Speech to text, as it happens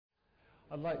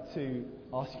I'd like to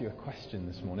ask you a question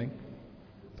this morning.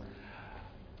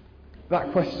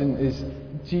 That question is,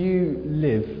 do you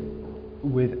live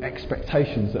with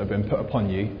expectations that have been put upon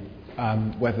you,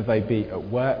 whether they be at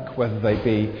work, whether they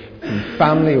be from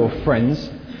family or friends,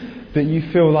 that you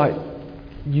feel like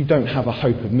you don't have a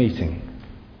hope of meeting?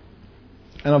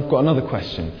 And I've got another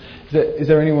question. Is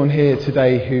there anyone here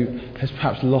today who has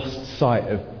perhaps lost sight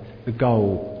of the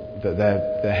goal that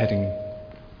they're heading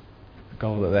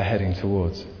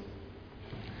towards?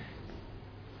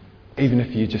 Even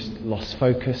if you just lost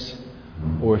focus,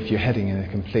 or if you're heading in a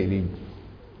completely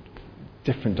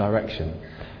different direction,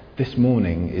 this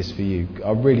morning is for you.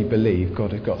 I really believe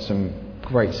God has got some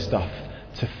great stuff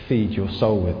to feed your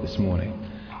soul with this morning.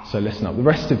 So listen up. The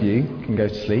rest of you can go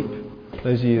to sleep.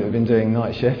 Those of you that have been doing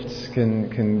night shifts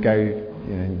can go,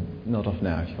 nod off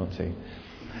now if you want to.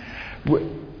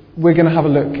 We're going to have a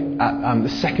look at the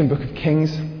second book of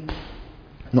Kings.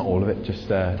 Not all of it, just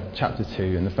chapter 2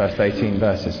 and the first 18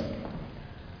 verses.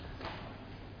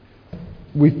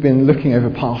 We've been looking over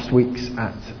past weeks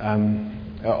at,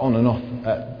 on and off,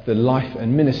 at the life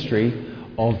and ministry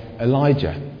of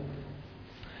Elijah.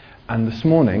 And this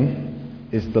morning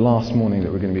is the last morning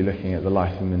that we're going to be looking at the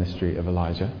life and ministry of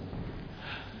Elijah.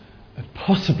 And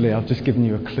possibly I've just given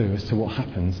you a clue as to what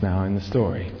happens now in the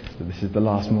story. That this is the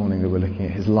last morning that we're looking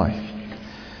at his life.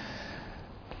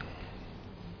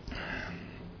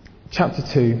 Chapter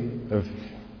 2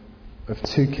 of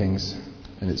 2 Kings,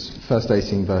 and its first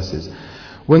 18 verses.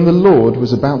 When the Lord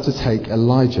was about to take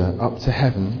Elijah up to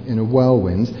heaven in a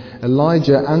whirlwind,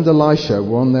 Elijah and Elisha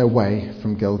were on their way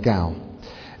from Gilgal.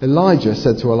 Elijah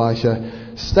said to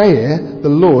Elisha, "Stay here, the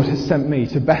Lord has sent me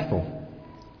to Bethel."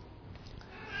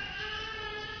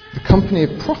 The company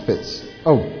of prophets...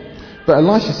 But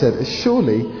Elisha said, "As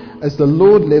surely as the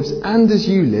Lord lives and as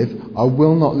you live, I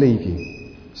will not leave you."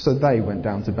 So they went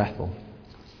down to Bethel.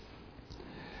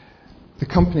 The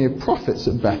company of prophets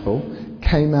at Bethel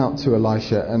came out to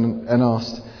Elisha and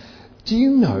asked, "Do you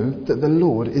know that the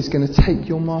Lord is going to take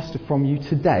your master from you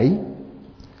today?"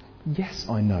 "Yes,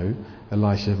 I know,"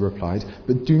 Elisha replied,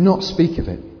 "but do not speak of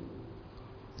it."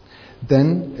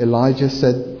 Then Elijah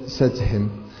said to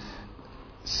him,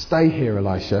 "Stay here,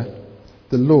 Elisha.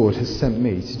 The Lord has sent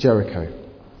me to Jericho."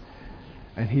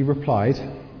 And he replied,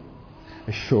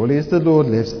 "As surely as the Lord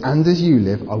lives and as you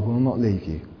live, I will not leave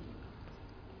you."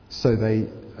 So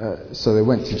they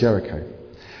went to Jericho.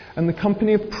 And the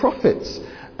company of prophets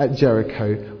at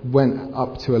Jericho went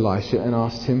up to Elisha and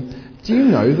asked him, "Do you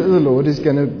know that the Lord is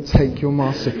going to take your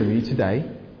master from you today?"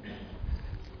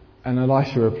 And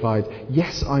Elisha replied,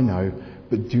 "Yes, I know,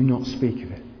 but do not speak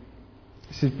of it."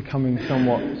 This is becoming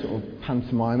somewhat sort of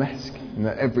pantomime-esque, in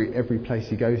that every place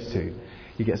he goes to,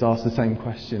 he gets asked the same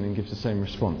question and gives the same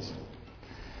response.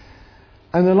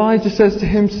 And Elijah says to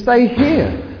him, "Stay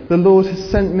here. The Lord has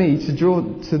sent me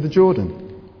to the Jordan."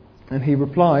 And he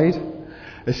replied,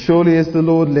 "As surely as the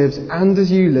Lord lives and as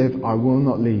you live, I will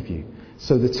not leave you."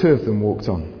 So the two of them walked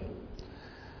on.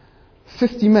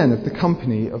 50 men of the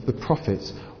company of the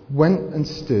prophets went and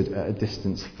stood at a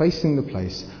distance, facing the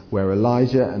place where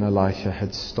Elijah and Elisha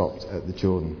had stopped at the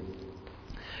Jordan.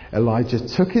 Elijah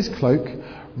took his cloak,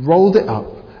 rolled it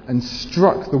up, and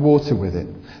struck the water with it.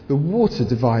 The water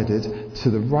divided to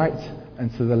the right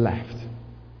and to the left,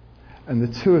 and the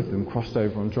two of them crossed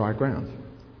over on dry ground.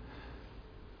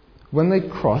 When they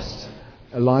crossed,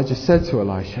 Elijah said to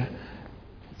Elisha,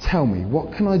 "Tell me,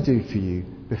 what can I do for you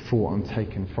before I'm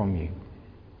taken from you?"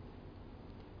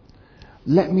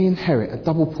 "Let me inherit a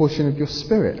double portion of your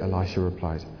spirit," Elisha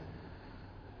replied.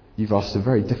 "You've asked a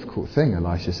very difficult thing,"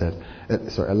 Elijah said.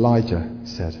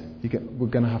 We're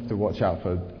going to have to watch out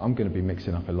for... I'm going to be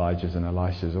mixing up Elijahs and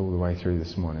Elishas all the way through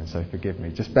this morning, so forgive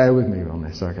me. Just bear with me on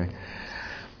this, okay?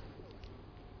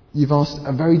 "You've asked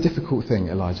a very difficult thing,"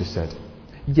 Elijah said.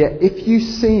 "Yet if you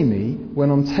see me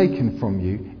when I'm taken from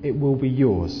you, it will be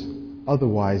yours.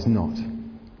 Otherwise not."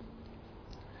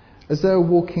 As they were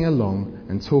walking along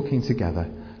and talking together,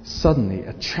 suddenly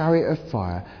a chariot of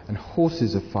fire and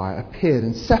horses of fire appeared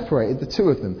and separated the two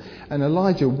of them, and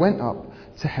Elijah went up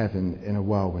to heaven in a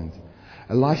whirlwind.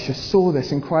 Elisha saw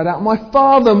this and cried out, "My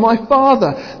father, my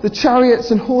father, the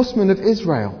chariots and horsemen of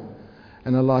Israel!"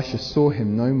 And Elisha saw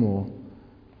him no more.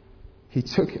 He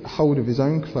took hold of his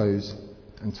own clothes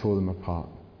and tore them apart.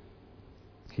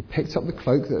 He picked up the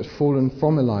cloak that had fallen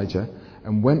from Elijah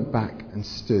and went back and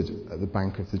stood at the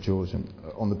bank of the Jordan,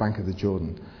 on the bank of the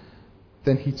Jordan.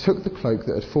 Then he took the cloak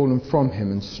that had fallen from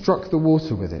him and struck the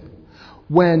water with it.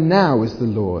 "Where now is the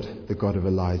Lord, the God of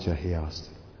Elijah?" he asked.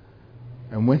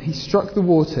 And when he struck the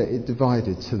water, it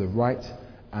divided to the right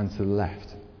and to the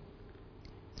left.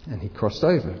 And he crossed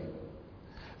over.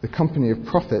 The company of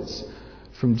prophets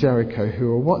from Jericho who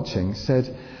were watching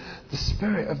said, "The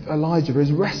spirit of Elijah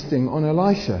is resting on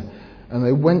Elisha." And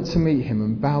they went to meet him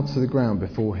and bowed to the ground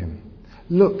before him.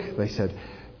 "Look," they said,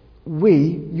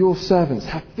 "we, your servants,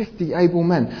 have 50 able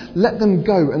men. Let them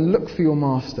go and look for your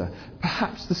master.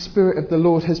 Perhaps the Spirit of the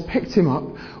Lord has picked him up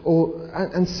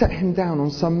and set him down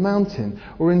on some mountain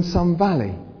or in some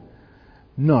valley."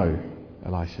 "No,"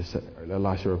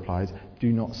 Elisha replied,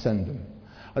 "do not send them."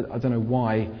 I don't know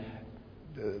why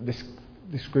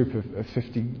this group of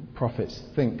 50 prophets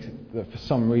think that for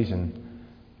some reason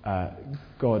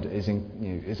God is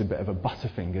a bit of a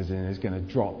butterfingers and is going to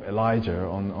drop Elijah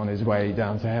on his way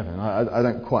down to heaven. I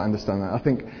don't quite understand that. I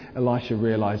think Elisha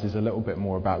realises a little bit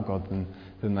more about God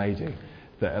than they do.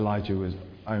 That Elijah was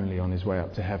only on his way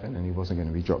up to heaven and he wasn't going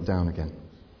to be dropped down again.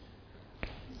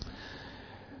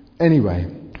 Anyway,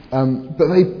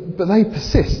 but they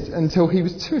persist until he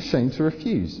was too ashamed to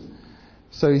refuse.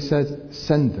 So he said,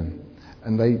 "Send them."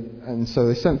 And so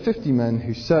they sent 50 men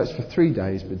who searched for 3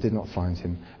 days but did not find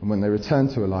him. And when they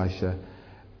returned to Elisha,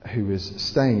 who was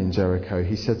staying in Jericho,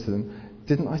 he said to them,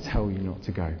 "Didn't I tell you not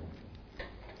to go?"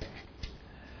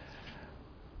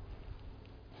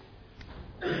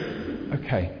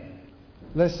 Okay,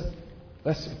 let's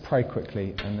pray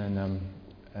quickly and then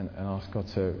and ask God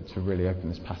to really open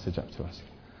this passage up to us.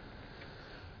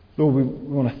 Lord, we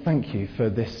want to thank you for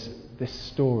this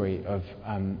story of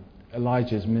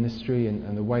Elijah's ministry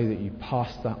and the way that you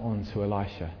passed that on to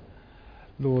Elisha.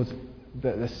 Lord,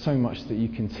 there's so much that you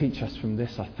can teach us from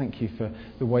this. I thank you for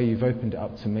the way you've opened it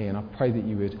up to me, and I pray that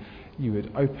you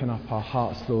would open up our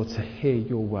hearts, Lord, to hear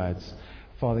your words.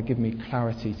 Father, give me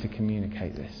clarity to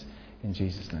communicate this. In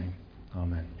Jesus' name,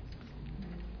 amen.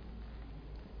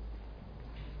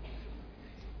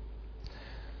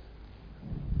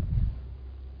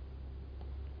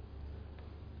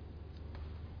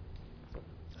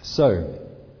 So,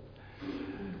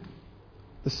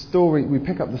 we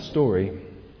pick up the story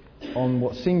on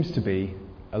what seems to be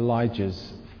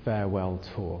Elijah's farewell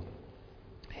tour.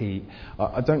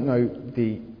 I don't know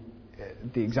the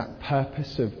exact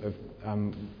purpose of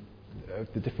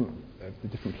the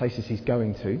different places he's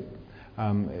going to.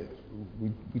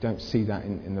 We don't see that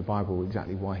in the Bible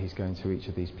exactly why he's going to each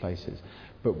of these places,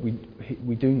 but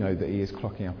we do know that he is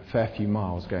clocking up a fair few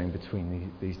miles going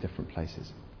between these different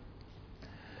places.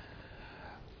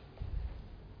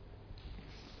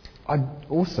 I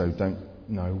also don't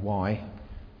know why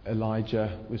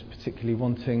Elijah was particularly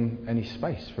wanting any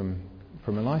space from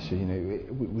Elisha.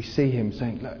 We see him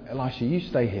saying, "Look, Elisha, you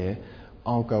stay here.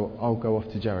 I'll go off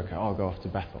to Jericho. I'll go off to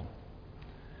Bethel."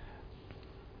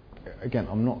 Again,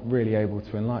 I'm not really able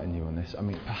to enlighten you on this. I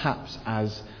mean, perhaps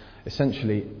as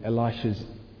essentially Elisha's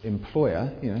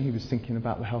employer, he was thinking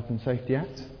about the Health and Safety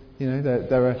Act. They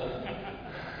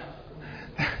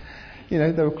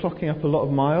were clocking up a lot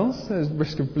of miles. There's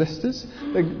risk of blisters.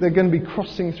 They're going to be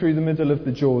crossing through the middle of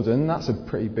the Jordan. That's a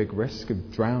pretty big risk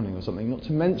of drowning or something. Not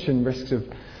to mention risks of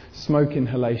smoke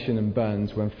inhalation and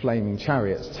burns when flaming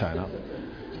chariots turn up.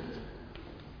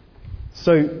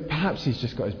 So perhaps he's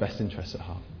just got his best interests at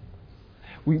heart.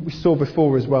 We saw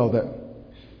before as well that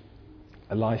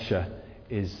Elisha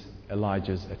is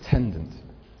Elijah's attendant.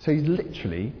 So he's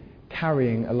literally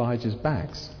carrying Elijah's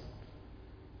bags.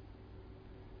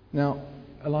 Now,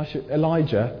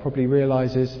 Elijah probably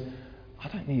realises, I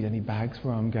don't need any bags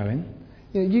where I'm going.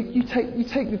 You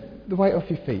take the weight off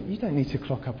your feet. You don't need to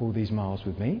clock up all these miles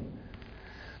with me.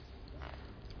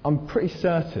 I'm pretty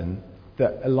certain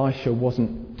that Elisha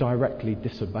wasn't directly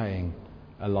disobeying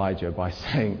Elijah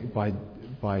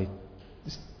by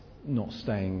not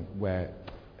staying where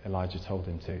Elijah told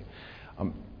him to.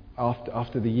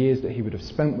 After the years that he would have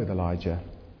spent with Elijah,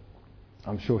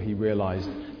 I'm sure he realised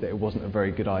that it wasn't a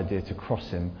very good idea to cross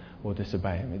him or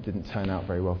disobey him. It didn't turn out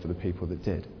very well for the people that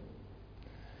did.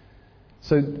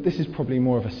 So this is probably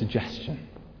more of a suggestion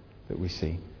that we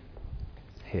see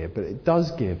here, but it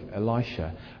does give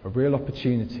Elisha a real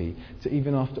opportunity to,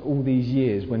 even after all these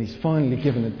years, when he's finally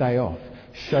given a day off,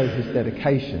 show his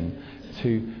dedication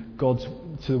to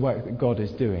the work that God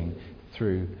is doing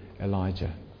through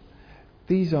Elijah.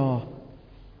 These are,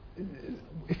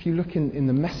 if you look in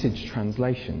the Message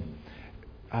translation,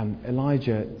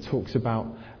 Elijah talks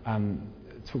about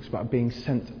being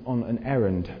sent on an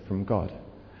errand from God.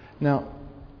 Now,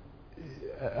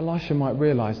 Elisha might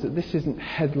realise that this isn't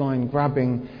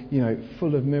headline-grabbing,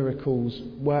 full of miracles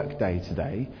work day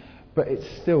today, but it's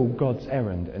still God's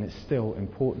errand and it's still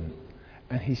important.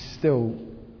 And he's still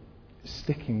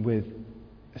sticking with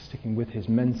his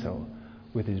mentor,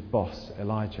 with his boss,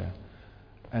 Elijah,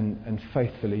 and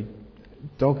faithfully,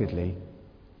 doggedly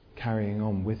carrying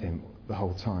on with him the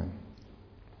whole time.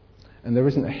 And there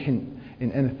isn't a hint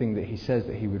in anything that he says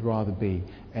that he would rather be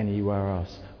anywhere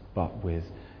else but with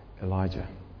Elijah.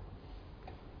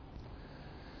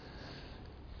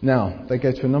 Now, they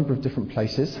go to a number of different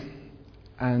places,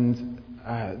 and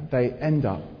they end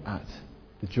up at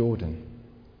the Jordan.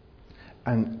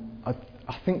 And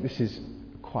I think this is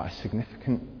quite a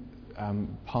significant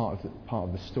part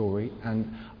of the story,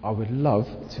 and I would love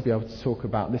to be able to talk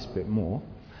about this bit more.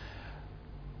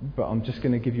 But I'm just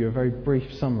going to give you a very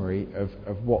brief summary of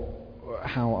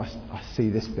how I see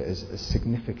this bit as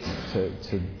significant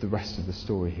to the rest of the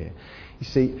story here. You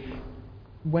see,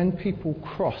 when people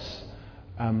cross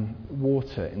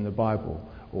water in the Bible,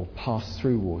 or pass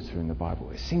through water in the Bible,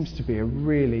 it seems to be a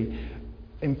really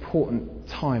important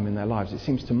time in their lives. It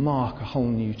seems to mark a whole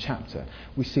new chapter.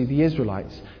 We see the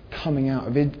Israelites coming out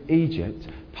of Egypt,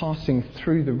 passing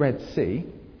through the Red Sea,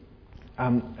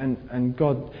 and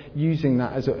God using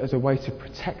that as a way to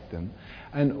protect them.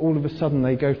 And all of a sudden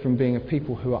they go from being a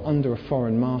people who are under a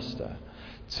foreign master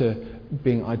to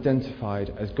being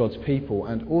identified as God's people,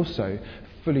 and also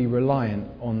fully reliant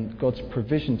on God's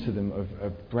provision to them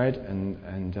of bread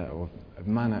and of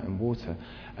manna and water,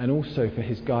 and also for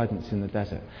his guidance in the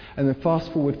desert. And then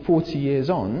fast forward 40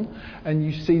 years on, and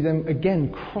you see them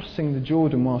again crossing the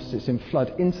Jordan whilst it's in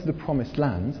flood into the promised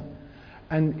land,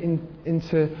 and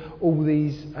into all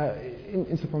these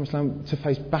into the promised land to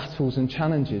face battles and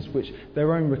challenges which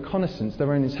their own reconnaissance,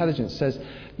 their own intelligence says,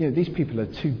 these people are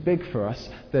too big for us,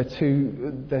 they're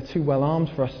too well armed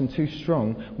for us and too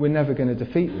strong, we're never going to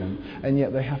defeat them, and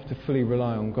yet they have to fully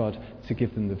rely on God to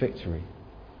give them the victory.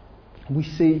 We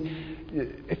see,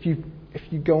 if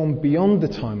you go on beyond the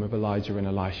time of Elijah and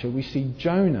Elisha, we see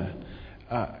Jonah,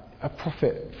 a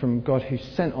prophet from God who's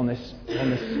sent on this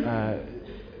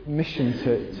mission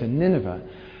to Nineveh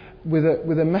with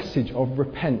a message of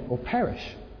repent or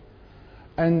perish.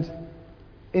 And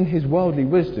in his worldly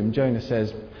wisdom, Jonah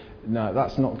says, no,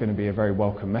 that's not going to be a very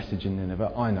welcome message in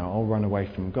Nineveh. I know, I'll run away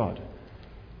from God.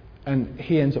 And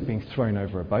he ends up being thrown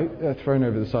over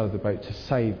the side of the boat to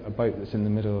save a boat that's in the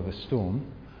middle of a storm.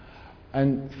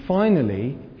 And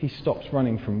finally, he stops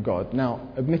running from God. Now,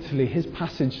 admittedly, his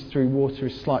passage through water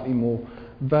is slightly more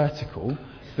vertical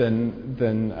than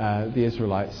the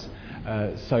Israelites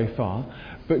so far.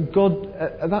 But God,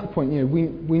 at that point,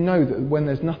 we know that when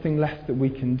there's nothing left that we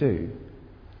can do,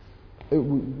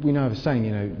 we know of a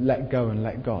saying, let go and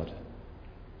let God.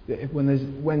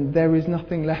 When there is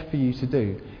nothing left for you to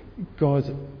do,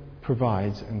 God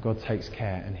provides and God takes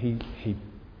care, and He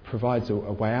provides a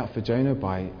way out for Jonah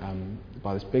by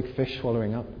this big fish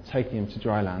swallowing up, taking him to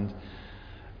dry land,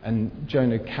 and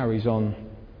Jonah carries on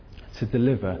to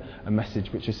deliver a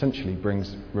message which essentially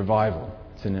brings revival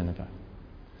to Nineveh.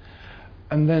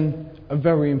 And then a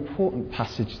very important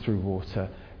passage through water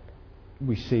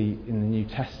we see in the New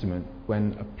Testament,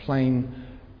 when a plain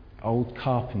old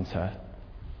carpenter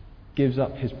gives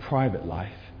up his private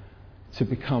life to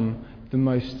become the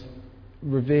most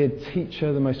revered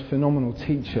teacher, the most phenomenal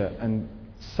teacher and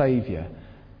saviour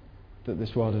that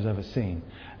this world has ever seen.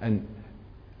 And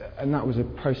that was a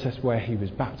process where he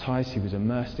was baptised, he was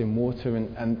immersed in water,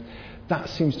 and that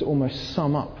seems to almost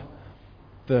sum up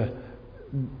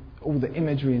all the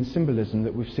imagery and symbolism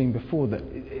that we've seen before, that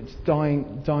it's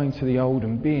dying to the old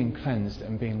and being cleansed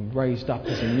and being raised up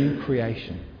as a new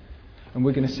creation. And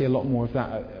we're going to see a lot more of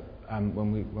that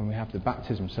when we have the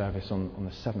baptism service on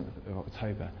the 7th of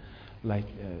October, late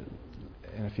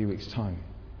in a few weeks' time.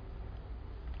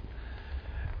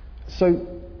 So,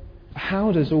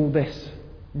 how does all this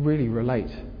really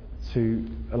relate to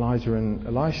Elijah and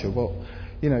Elisha? Well,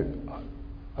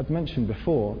 I'd mentioned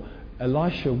before,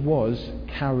 Elisha was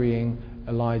carrying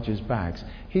Elijah's bags.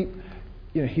 He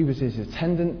was his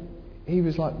attendant. He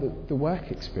was like the work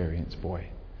experience boy.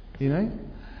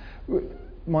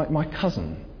 My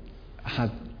cousin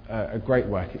had a great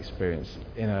work experience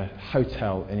in a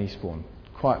hotel in Eastbourne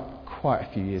quite a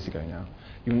few years ago now.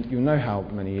 You'll know how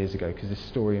many years ago, because this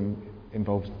story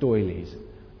involves doilies,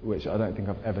 which I don't think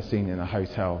I've ever seen in a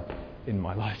hotel in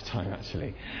my lifetime,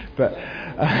 actually. But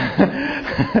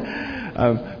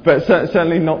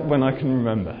certainly not when I can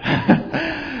remember.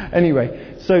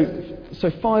 Anyway,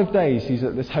 so 5 days he's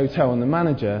at this hotel, and the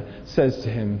manager says to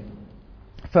him,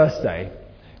 first day,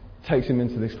 takes him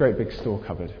into this great big store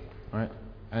cupboard, right?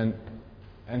 And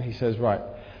he says, right,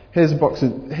 here's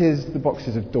the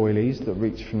boxes of doilies that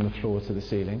reach from the floor to the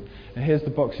ceiling, and here's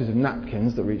the boxes of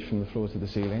napkins that reach from the floor to the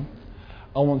ceiling.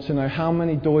 I want to know how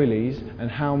many doilies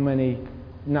and how many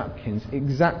napkins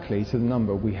exactly to the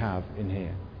number we have in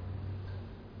here.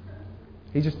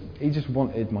 He just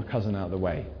wanted my cousin out of the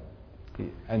way,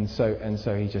 and so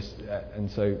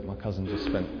my cousin just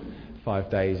spent 5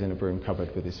 days in a broom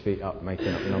cupboard with his feet up, making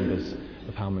up numbers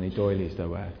of how many doilies there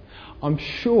were. I'm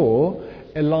sure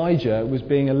Elijah was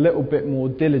being a little bit more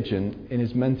diligent in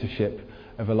his mentorship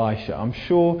of Elisha. I'm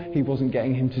sure he wasn't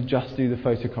getting him to just do the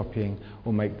photocopying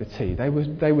or make the tea. They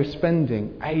were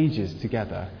spending ages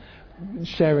together,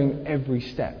 sharing every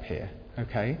step here.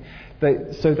 Okay, they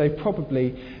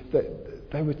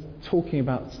were talking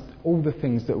about all the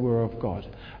things that were of God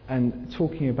and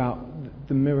talking about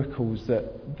the miracles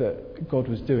that God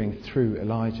was doing through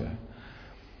Elijah.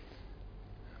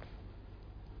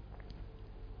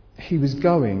 He was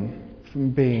going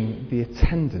from being the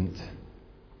attendant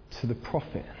to the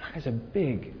prophet. That is a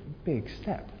big, big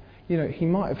step. You know, he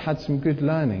might have had some good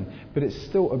learning, but it's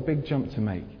still a big jump to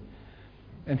make.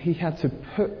 And he had to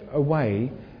put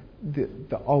away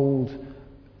the old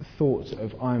thoughts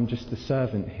of I am just a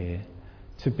servant here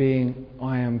to being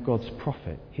I am God's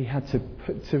prophet. He had to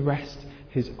put to rest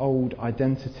his old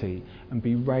identity and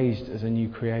be raised as a new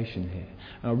creation here.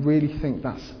 And I really think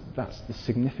that's the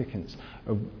significance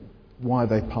of why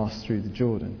they passed through the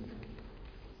Jordan.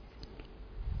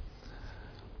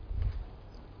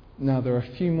 Now there are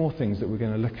a few more things that we're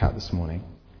going to look at this morning.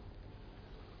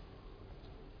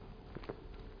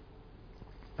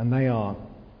 And they are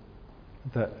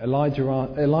that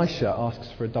Elisha asks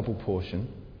for a double portion.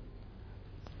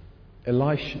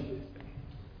 Elisha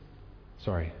asks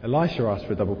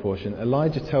for a double portion.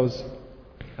 Elijah tells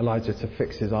Elijah to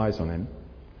fix his eyes on him.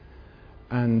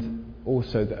 And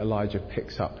also that Elisha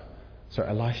picks up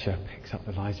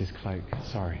Elijah's cloak.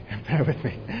 Sorry, bear with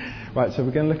me. Right, so we're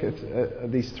going to look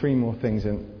at these three more things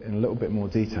in a little bit more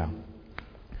detail.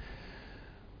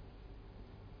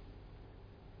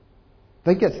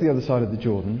 They get to the other side of the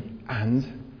Jordan,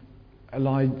 and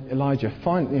Elijah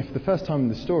finally, for the first time in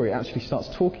the story, actually starts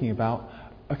talking about,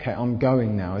 okay, I'm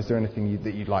going now. Is there anything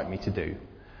that you'd like me to do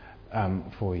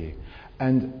for you?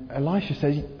 And Elisha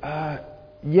says,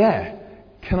 yeah,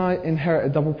 can I inherit a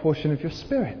double portion of your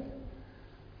spirit?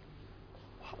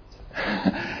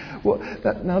 What?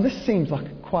 Well, now this seems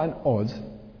like quite an odd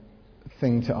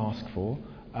thing to ask for.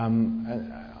 I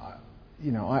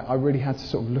really had to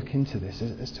sort of look into this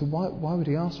as to why would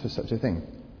he ask for such a thing?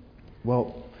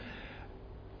 Well,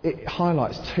 it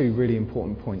highlights two really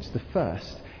important points. The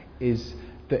first is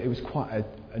that it was quite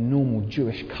a normal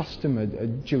Jewish custom, a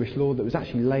Jewish law that was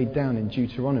actually laid down in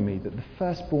Deuteronomy, that the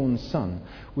firstborn son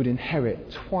would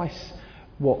inherit twice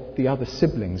what the other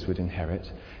siblings would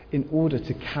inherit in order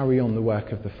to carry on the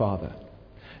work of the father.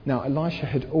 Now, Elisha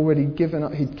had already given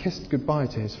up, he'd kissed goodbye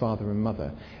to his father and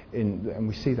mother, and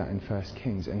we see that in 1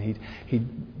 Kings, and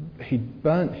he'd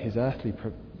burnt his earthly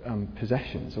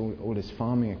possessions, all his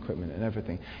farming equipment and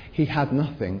everything. He had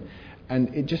nothing,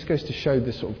 and it just goes to show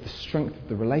the sort of the strength of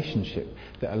the relationship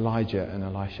that Elijah and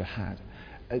Elisha had,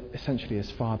 essentially as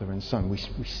father and son. We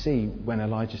see when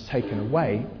Elijah's taken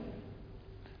away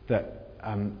that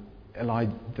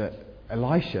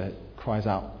Elisha cries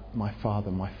out, "My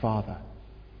father, my father."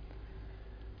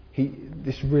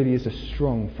 This really is a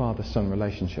strong father-son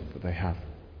relationship that they have.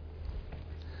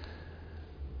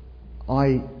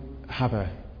 I have a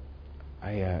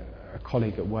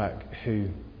colleague at work who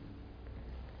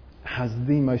has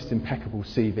the most impeccable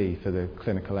CV for the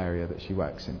clinical area that she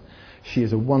works in. She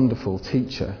is a wonderful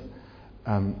teacher.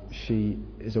 She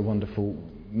is a wonderful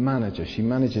manager. She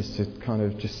manages to kind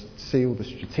of just see all the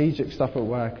strategic stuff at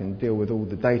work and deal with all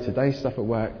the day-to-day stuff at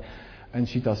work. And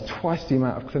she does twice the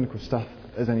amount of clinical stuff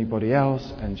as anybody else,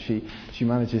 and she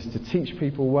manages to teach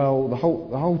people well the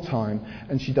whole time,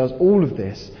 and she does all of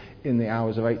this in the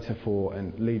hours of 8 to 4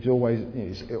 and leaves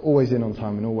always in on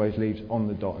time and always leaves on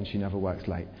the dot, and she never works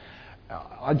late.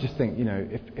 I just think,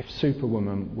 if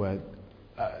Superwoman were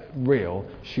real,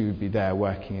 she would be there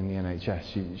working in the NHS.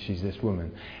 She's this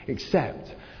woman,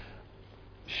 except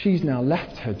she's now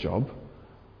left her job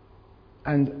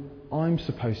and I'm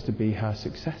supposed to be her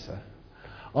successor.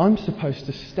 I'm supposed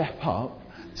to step up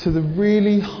to the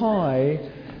really high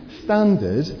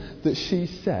standard that she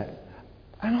set.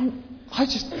 And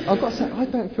I've got to say, I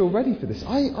don't feel ready for this.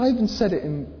 I even said it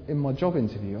in my job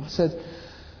interview. I said,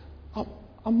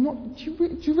 I'm not. Do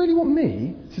you really want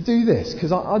me to do this?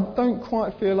 Because I don't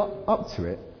quite feel up to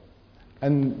it.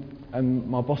 And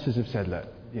my bosses have said, look,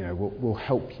 we'll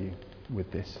help you with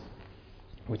this,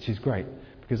 which is great,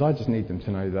 because I just need them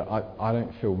to know that I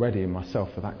don't feel ready in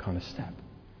myself for that kind of step.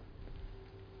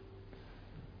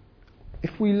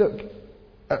 If we look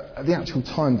at the actual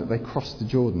time that they crossed the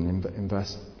Jordan in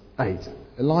verse 8,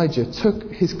 Elijah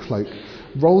took his cloak,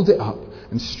 rolled it up,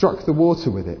 and struck the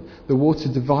water with it. The water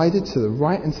divided to the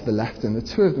right and to the left, and the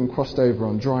two of them crossed over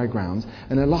on dry ground.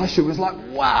 And Elisha was like,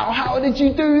 wow, how did you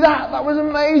do that? That was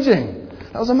amazing.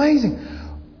 That was amazing.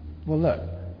 Well, look,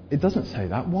 it doesn't say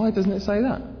that. Why doesn't it say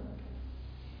that?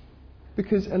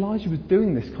 Because Elijah was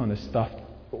doing this kind of stuff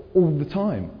all the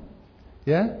time.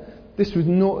 Yeah? This was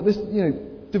not,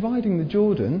 dividing the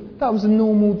Jordan, that was a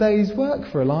normal day's work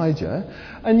for Elijah.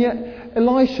 And yet,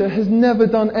 Elisha has never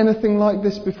done anything like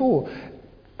this before.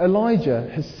 Elijah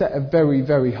has set a very,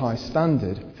 very high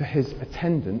standard for his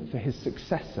attendant, for his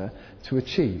successor to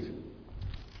achieve.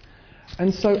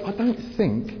 And so I don't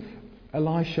think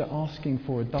Elisha asking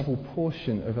for a double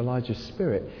portion of Elijah's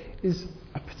spirit is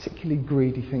a particularly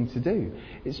greedy thing to do.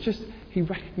 It's just he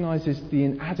recognises the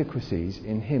inadequacies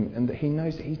in him and that he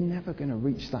knows that he's never going to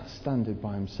reach that standard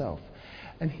by himself.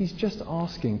 And he's just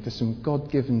asking for some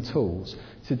God-given tools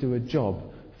to do a job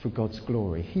for God's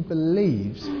glory. He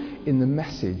believes in the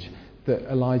message that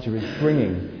Elijah is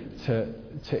bringing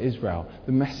to Israel,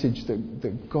 the message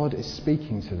that God is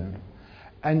speaking to them.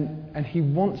 And he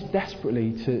wants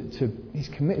desperately he's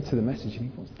committed to the message and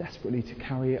he wants desperately to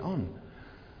carry it on.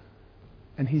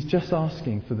 And he's just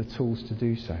asking for the tools to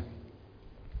do so.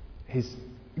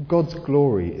 God's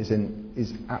glory is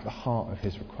at the heart of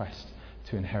his request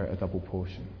to inherit a double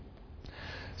portion.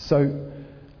 So,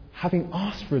 having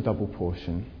asked for a double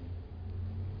portion,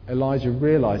 Elijah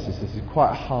realises this is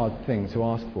quite a hard thing to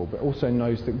ask for, but also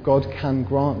knows that God can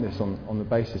grant this on the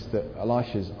basis that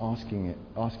Elisha's asking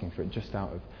for it just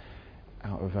out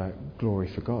of glory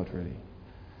for God, really.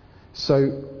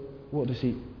 So, what does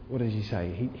he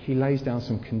say? He lays down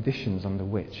some conditions under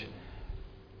which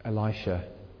Elisha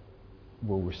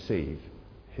will receive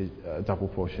a double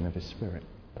portion of his spirit.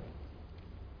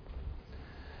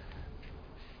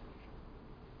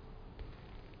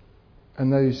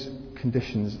 And those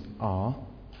conditions are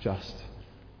just,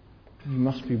 you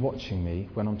must be watching me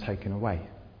when I'm taken away.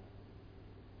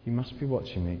 You must be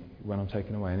watching me when I'm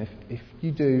taken away. And if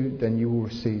you do, then you will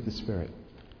receive the Spirit.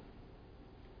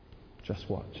 Just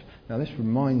watch. Now this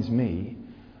reminds me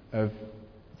of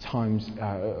times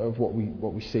of what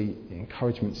we see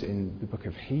encouragements in the book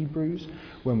of Hebrews,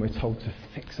 when we're told to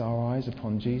fix our eyes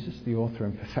upon Jesus, the author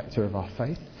and perfecter of our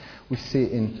faith. We see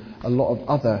it in a lot of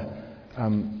other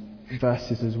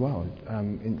verses as well.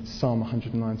 In Psalm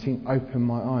 119, open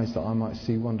my eyes that I might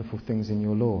see wonderful things in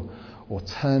your law, or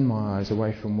turn my eyes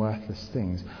away from worthless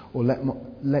things, or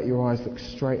let your eyes look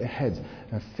straight ahead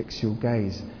and fix your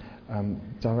gaze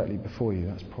directly before you.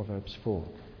 That's Proverbs 4.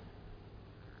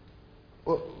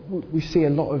 We see a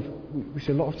lot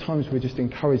of times we're just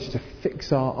encouraged to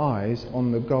fix our eyes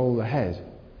on the goal ahead,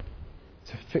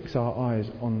 to fix our eyes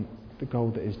on the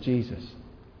goal that is Jesus.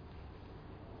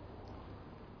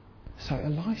 So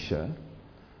Elisha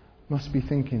must be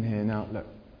thinking here now, look,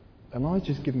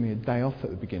 Elijah's given me a day off at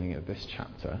the beginning of this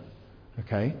chapter,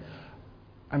 okay?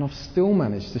 And I've still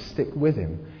managed to stick with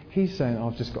him. He's saying,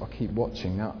 I've just got to keep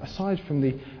watching. Now, aside from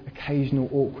the occasional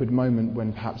awkward moment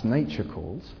when perhaps nature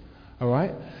calls, all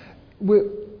right,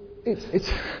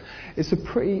 it's a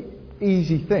pretty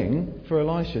easy thing for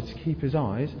Elisha to keep his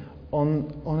eyes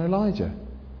on Elijah.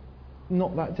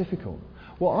 Not that difficult.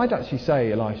 Well, I'd actually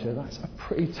say, Elisha, that's a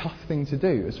pretty tough thing to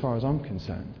do as far as I'm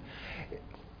concerned.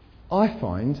 I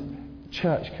find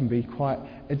church can be quite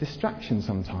a distraction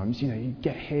sometimes. You know, you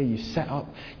get here, you set up,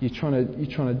 you're trying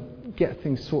to get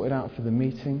things sorted out for the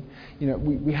meeting. You know,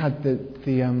 we had the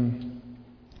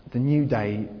New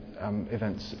Day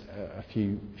events a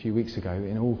few weeks ago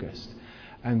in August,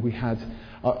 and we had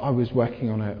I was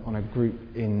working on a group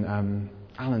in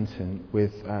Allenton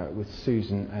with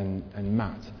Susan and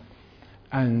Matt.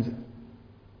 And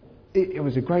it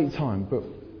was a great time, but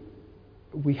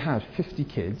we had 50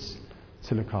 kids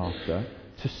to look after,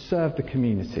 to serve the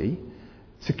community,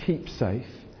 to keep safe,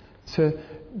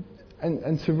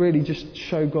 and to really just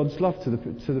show God's love to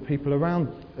the people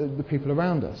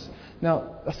around us.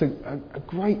 Now that's a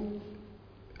great.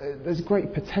 There's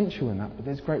great potential in that, but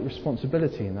there's great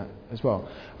responsibility in that as well.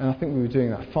 And I think we were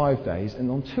doing that 5 days, and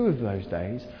on 2 of those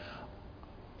days,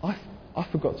 I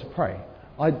forgot to pray.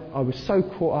 I was so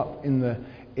caught up in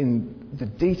the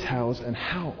details and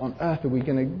how on earth are we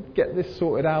going to get this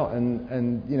sorted out,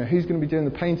 and you know, who's going to be doing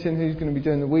the painting, who's going to be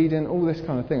doing the weeding, all this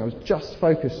kind of thing. I was just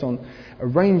focused on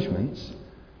arrangements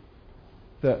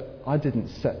that I didn't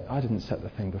set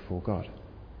the thing before God,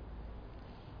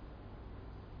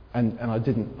 and I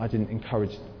didn't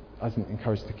encourage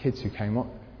the kids who came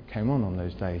on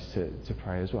those days to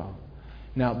pray as well.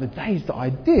 Now the days that I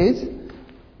did,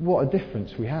 what a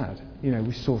difference we had. You know,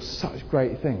 we saw such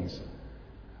great things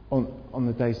on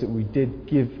the days that we did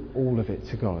give all of it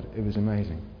to God. It was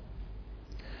amazing.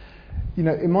 You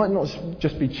know, it might not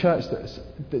just be church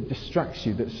that distracts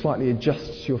you, that slightly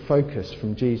adjusts your focus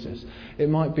from Jesus. It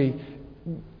might be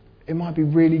It might be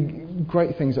really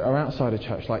great things that are outside of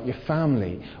church, like your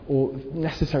family, or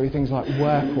necessary things like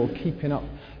work, or keeping up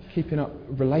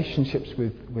relationships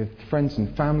with friends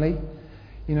and family.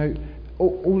 You know,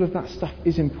 all of that stuff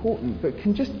is important, but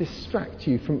can just distract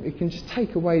you from. It can just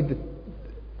take away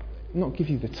not give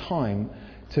you the time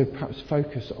to perhaps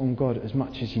focus on God as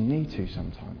much as you need to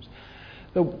sometimes.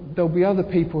 There'll be other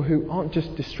people who aren't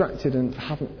just distracted and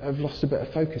have lost a bit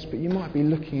of focus, but you might be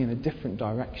looking in a different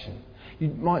direction. You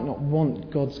might not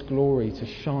want God's glory to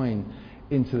shine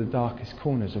into the darkest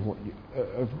corners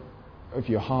of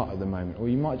your heart at the moment, or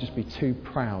you might just be too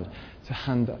proud to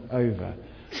hand over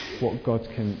what God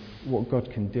can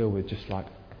deal with just like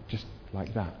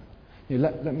that. You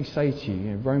know, let me say to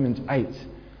you, Romans 8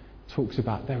 talks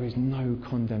about there is no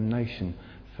condemnation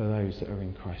for those that are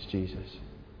in Christ Jesus.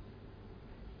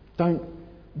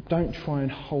 Don't try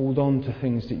and hold on to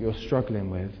things that you're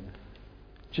struggling with.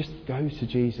 Just go to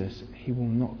Jesus. He will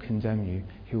not condemn you.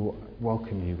 He will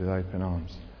welcome you with open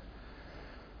arms.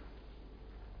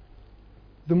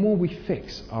 The more we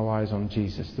fix our eyes on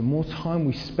Jesus, the more time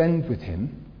we spend with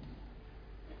him,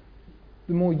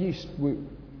 the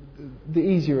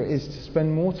easier it is to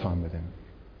spend more time with him.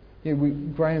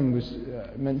 Graham was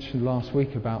mentioned last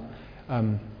week about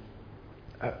a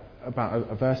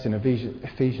verse in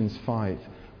Ephesians 5,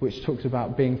 which talks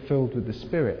about being filled with the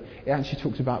Spirit. It actually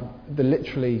talks about the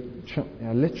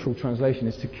literal translation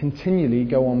is to continually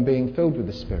go on being filled with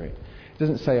the Spirit. It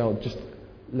doesn't say, just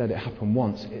let it happen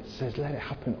once. It says, let it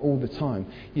happen all the time.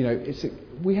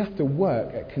 We have to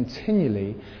work at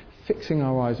continually fixing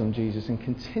our eyes on Jesus and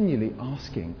continually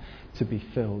asking to be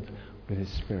filled with his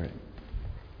Spirit.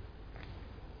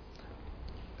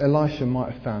 Elisha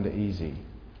might have found it easy,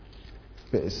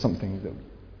 but it's something that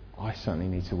I certainly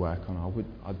need to work on.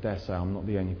 I dare say I'm not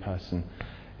the only person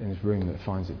in this room that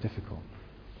finds it difficult.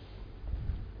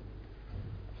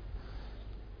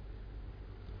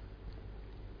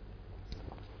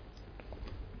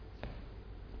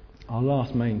 Our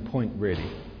last main point really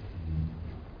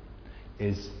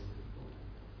is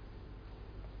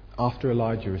after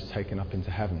Elijah is taken up into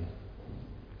heaven,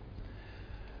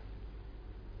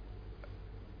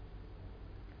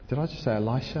 did I just say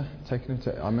Elisha?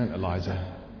 I meant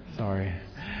Elijah. Sorry.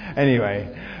 Anyway,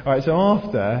 all right. So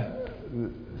after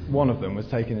one of them was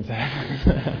taken into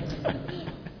heaven,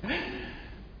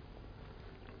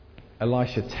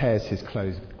 Elisha tears his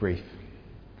clothes with grief,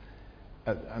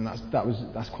 and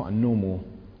that's quite a normal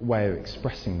way of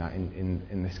expressing that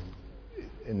in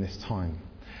this time,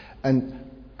 and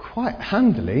quite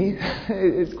handily,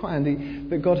 it's quite handy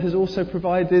that God has also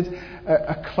provided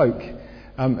a cloak.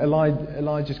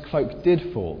 Elijah's cloak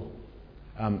did fall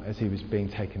as he was being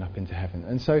taken up into heaven.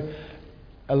 And so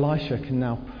Elisha can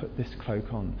now put this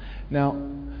cloak on. Now,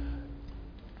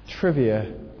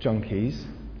 trivia junkies,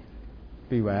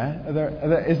 beware.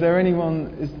 Is there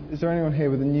anyone here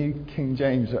with a new King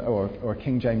James or a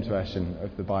King James version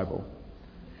of the Bible?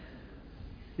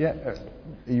 Yeah? Have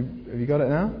you got it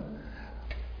now?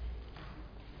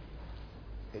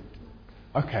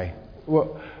 Okay.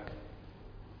 Well,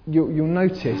 you'll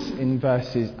notice in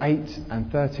verses 8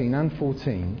 and 13 and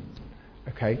 14,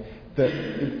 okay, that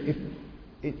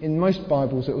in most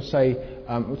Bibles it will say,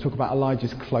 we'll talk about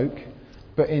Elijah's cloak,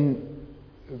 but in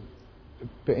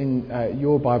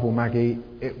your Bible, Maggie,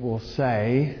 it will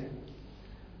say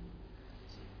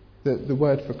that the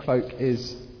word for cloak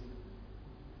is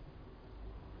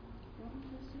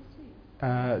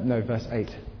verse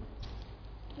 8.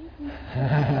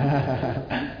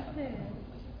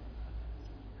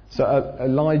 So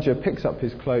Elijah picks up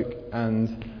his cloak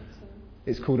and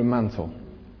it's called a mantle.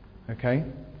 Okay?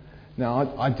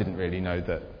 Now, I didn't really know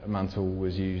that a mantle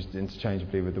was used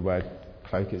interchangeably with the word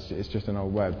cloak. It's just an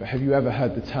old word. But have you ever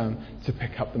heard the term to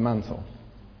pick up the mantle?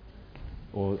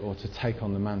 Or to take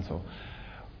on the mantle?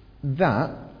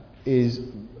 That is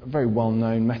a very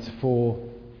well-known metaphor,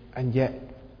 and yet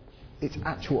its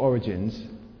actual origins,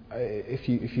 if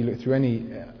you look through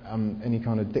any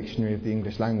kind of dictionary of the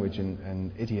English language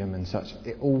and idiom and such,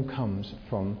 it all comes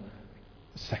from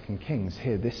 2 Kings.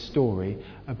 Here, this story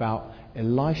about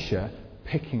Elisha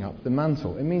picking up the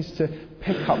mantle. It means to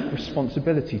pick up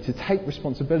responsibility, to take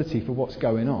responsibility for what's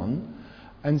going on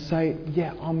and say,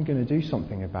 yeah, I'm going to do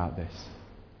something about this.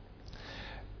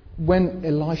 When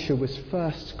Elisha was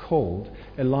first called,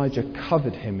 Elijah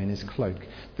covered him in his cloak.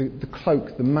 The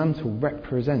cloak, the mantle,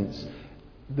 represents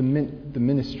the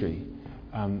ministry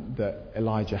that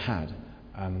Elijah had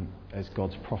as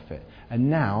God's prophet. And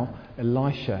now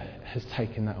Elisha has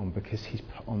taken that on because he's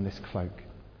put on this cloak.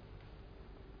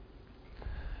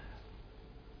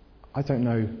 I don't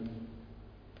know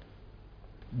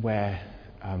where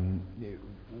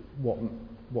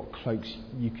what cloaks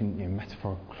you can,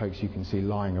 metaphorical cloaks you can see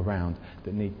lying around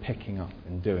that need picking up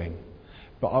and doing.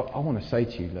 But I want to say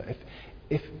to you that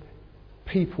if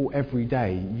people every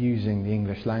day using the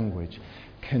English language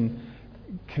can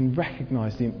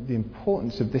recognise the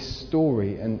importance of this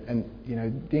story, and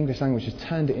the English language has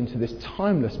turned it into this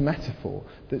timeless metaphor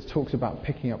that talks about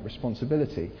picking up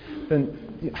responsibility,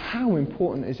 then how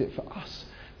important is it for us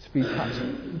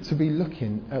to be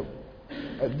looking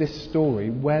at this story,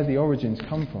 where the origins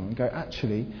come from, and go,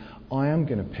 actually, I am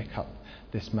going to pick up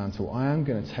this mantle. I am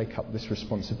going to take up this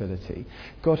responsibility.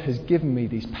 God has given me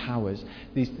these powers.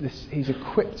 He's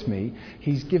equipped me.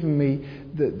 He's given me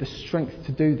the strength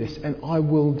to do this, and I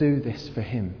will do this for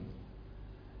Him.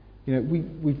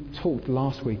 We've talked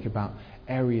last week about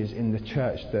areas in the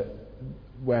church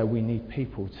where we need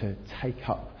people to take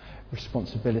up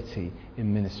responsibility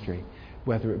in ministry,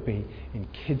 whether it be in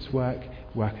kids' work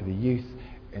of the youth,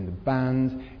 in the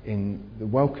band, in the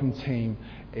welcome team,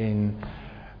 in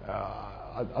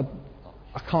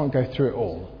I can't go through it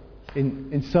all,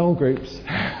 in cell groups.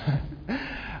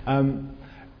 And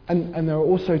there are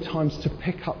also times to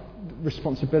pick up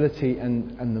responsibility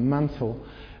and the mantle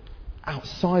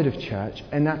outside of church,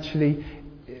 and actually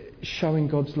showing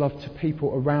God's love to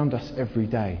people around us every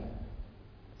day.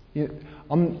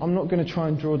 I'm not going to try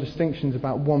and draw distinctions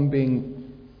about one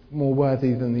being more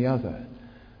worthy than the other.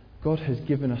 God has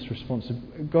given us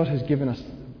God has given us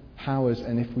powers,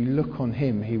 and if we look on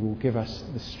Him, He will give us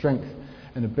the strength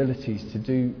and abilities to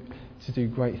do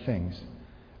great things.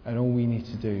 And all we need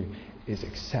to do is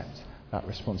accept that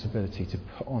responsibility, to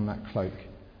put on that cloak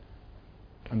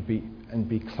and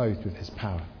be clothed with His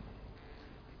power.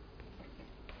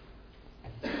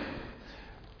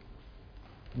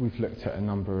 We've looked at a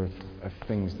number of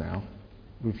things now.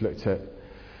 We've looked at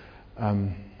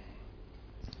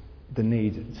the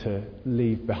need to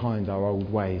leave behind our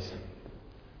old ways,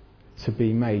 to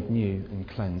be made new and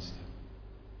cleansed.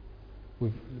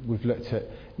 We've looked at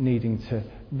needing to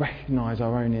recognise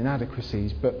our own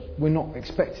inadequacies, but we're not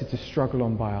expected to struggle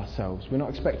on by ourselves. We're not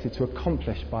expected to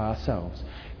accomplish by ourselves.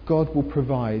 God will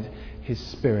provide His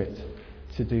Spirit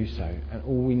to do so, and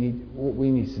what we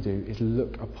need to do is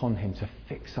look upon Him, to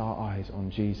fix our eyes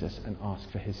on Jesus and ask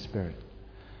for His Spirit.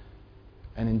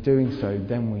 And in doing so,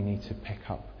 then we need to pick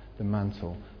up the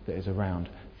mantle that is around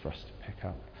for us to pick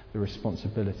up, the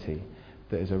responsibility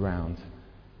that is around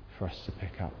for us to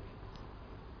pick up.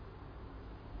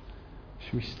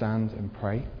 Should we stand and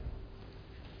pray?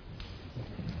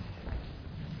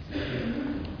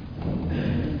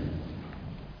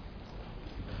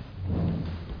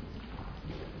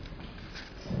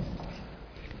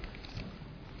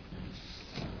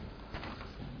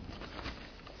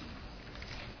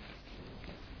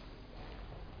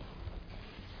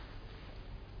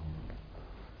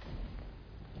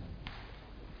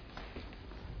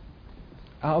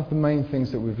 Out of the main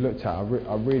things that we've looked at, I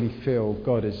really feel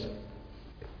God is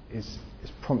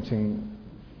prompting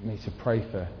me to pray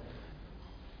for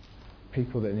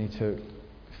people that need to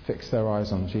fix their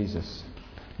eyes on Jesus.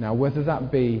 Now, whether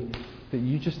that be that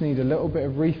you just need a little bit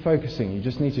of refocusing, you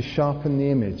just need to sharpen the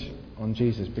image on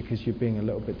Jesus because you're being a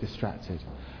little bit distracted.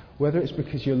 Whether it's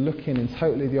because you're looking in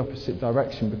totally the opposite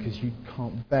direction because you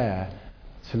can't bear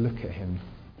to look at Him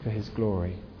for His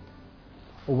glory.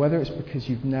 Or whether it's because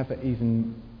you've never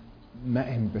even met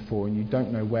Him before and you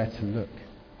don't know where to look,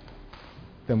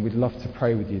 then we'd love to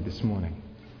pray with you this morning.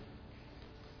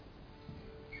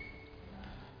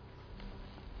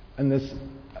 And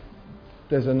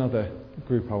there's another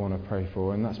group I want to pray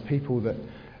for, and that's people that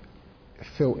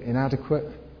feel inadequate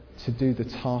to do the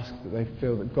task that they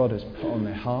feel that God has put on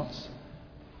their hearts,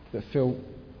 that feel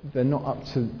they're not up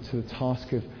to the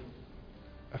task of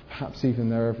perhaps even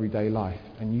their everyday life,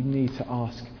 and you need to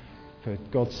ask for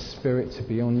God's Spirit to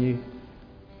be on you,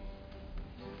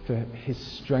 for His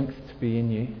strength to be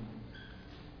in you.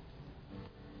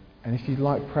 And if you'd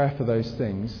like prayer for those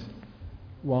things,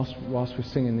 whilst we're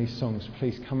singing these songs,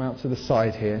 please come out to the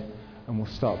side here and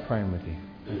we'll start praying with you,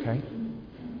 okay?